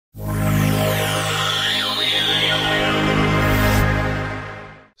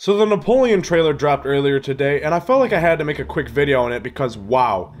So the Napoleon trailer dropped earlier today, and I felt like I had to make a quick video on it because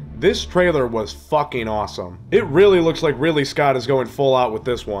wow, this trailer was fucking awesome. It really looks like Ridley Scott is going full out with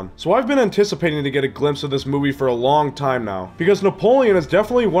this one. So I've been anticipating to get a glimpse of this movie for a long time now, because Napoleon is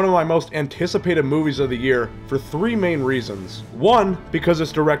definitely one of my most anticipated movies of the year for three main reasons. One, because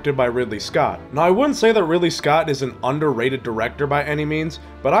it's directed by Ridley Scott. Now I wouldn't say that Ridley Scott is an underrated director by any means,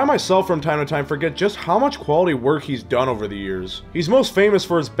 but I myself from time to time forget just how much quality work he's done over the years. He's most famous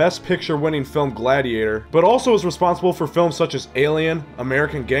for his Best Picture winning film Gladiator, but also is responsible for films such as Alien,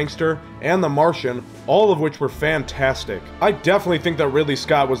 American Gangster, and The Martian, all of which were fantastic. I definitely think that Ridley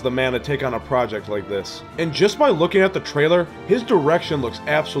Scott was the man to take on a project like this. And just by looking at the trailer, his direction looks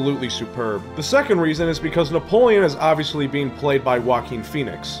absolutely superb. The second reason is because Napoleon is obviously being played by Joaquin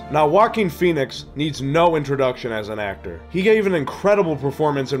Phoenix. Now Joaquin Phoenix needs no introduction as an actor. He gave an incredible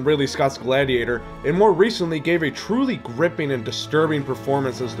performance in Ridley Scott's Gladiator, and more recently gave a truly gripping and disturbing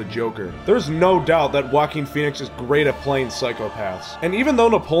performance as the Joker. There's no doubt that Joaquin Phoenix is great at playing psychopaths. And even though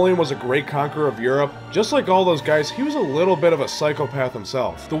Napoleon was a great conqueror of Europe, just like all those guys, he was a little bit of a psychopath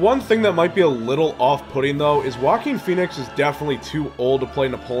himself. The one thing that might be a little off-putting though is Joaquin Phoenix is definitely too old to play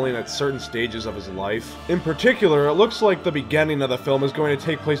Napoleon at certain stages of his life. In particular, it looks like the beginning of the film is going to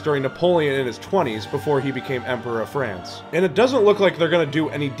take place during Napoleon in his 20s before he became Emperor of France. And it doesn't look like they're going to do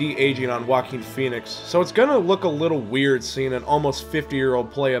any de-aging on Joaquin Phoenix, so it's going to look a little weird seeing an almost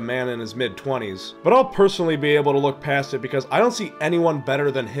 50-year-old play a man in his mid-20s. But I'll personally be able to look past it because I don't see anyone better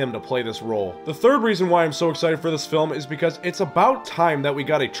than him to play this role. The third reason why I'm so excited for this film is because it's about time that we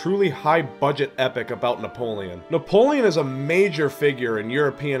got a truly high-budget epic about Napoleon. Napoleon is a major figure in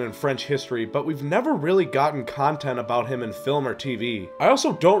European and French history, but we've never really gotten content about him in film or TV. I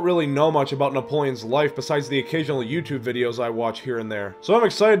also don't really know much about Napoleon's life besides the occasional YouTube videos I watch here and there, so I'm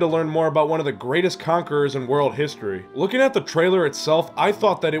excited to learn more about one of the greatest conquerors in world history. Looking at the trailer itself, I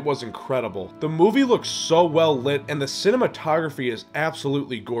thought that it was incredible. The movie looks so well lit, and the cinematography is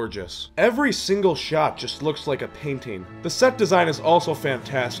absolutely gorgeous. Every single shot just looks like a painting. The set design is also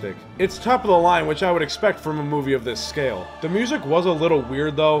fantastic. It's top of the line, which I would expect from a movie of this scale. The music was a little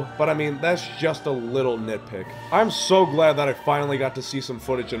weird though, but I mean, that's just a little nitpick. I'm so glad that I finally got to see some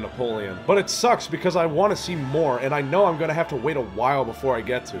footage of Napoleon, but it sucks because I want to see more, and I know I'm gonna have to wait a while before I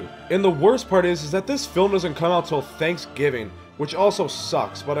get to. And the worst part is that this film doesn't come out till Thanksgiving, which also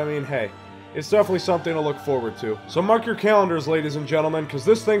sucks, but I mean, hey, it's definitely something to look forward to. So mark your calendars, ladies and gentlemen, because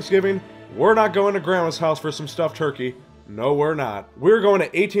this Thanksgiving, we're not going to Grandma's house for some stuffed turkey. No, we're not. We're going to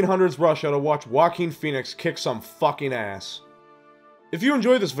 1800s Russia to watch Joaquin Phoenix kick some fucking ass. If you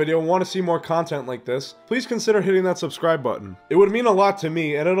enjoyed this video and want to see more content like this, please consider hitting that subscribe button. It would mean a lot to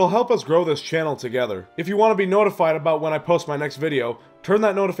me, and it'll help us grow this channel together. If you want to be notified about when I post my next video, turn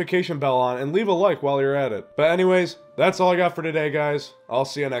that notification bell on and leave a like while you're at it. But anyways, that's all I got for today, guys. I'll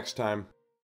see you next time.